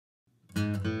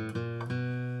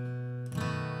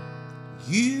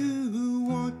You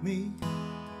want me,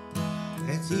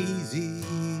 that's easy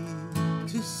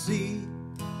to see.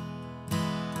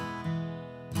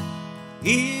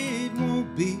 It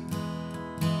won't be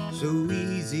so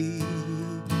easy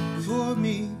for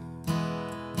me.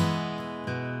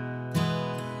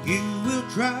 You will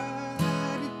try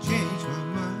to change my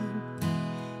mind,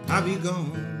 I'll be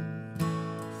gone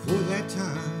for that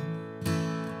time.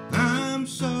 I'm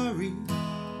sorry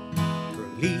for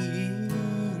leading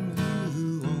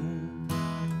you on.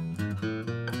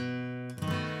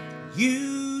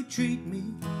 You treat me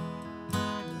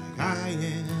like I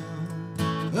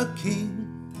am a king.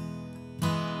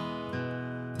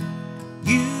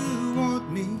 You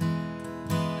want me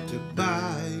to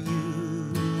buy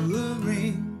you a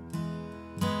ring.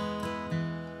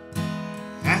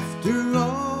 After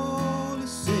all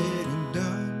is said and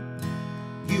done,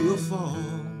 you will fall,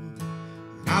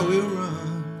 I will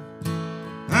run.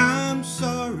 I'm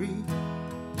sorry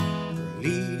for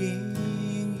leading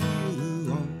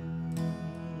you on.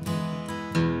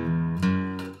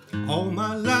 All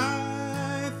my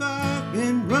life I've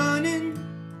been running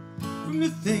from the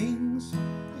things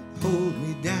that hold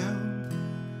me down.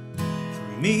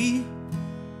 For me,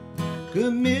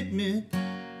 commitment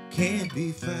can't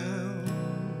be found.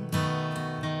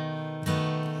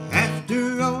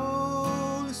 After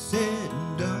all is said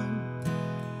and done,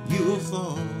 you will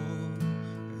fall, and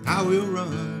I will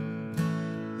run.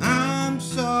 I'm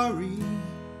sorry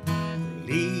for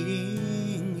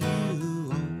leading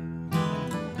you on.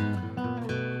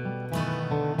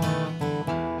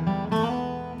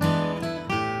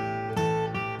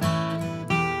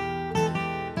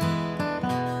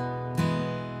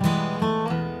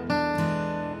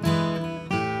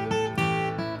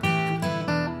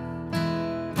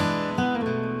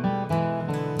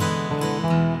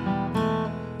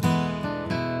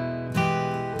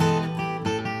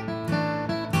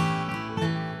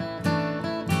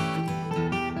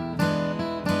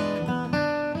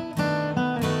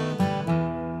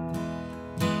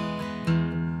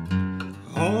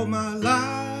 All my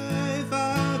life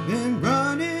I've been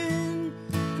running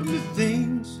from the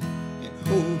things that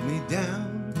hold me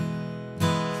down.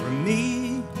 For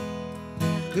me,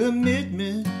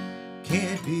 commitment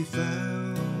can't be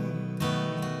found.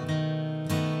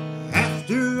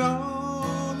 After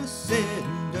all is said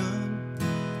and done,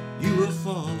 you will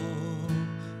fall,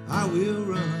 I will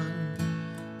run.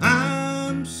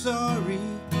 I'm sorry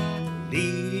for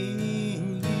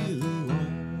leading you on.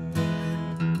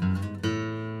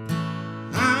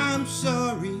 I'm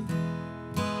sorry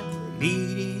for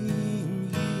leading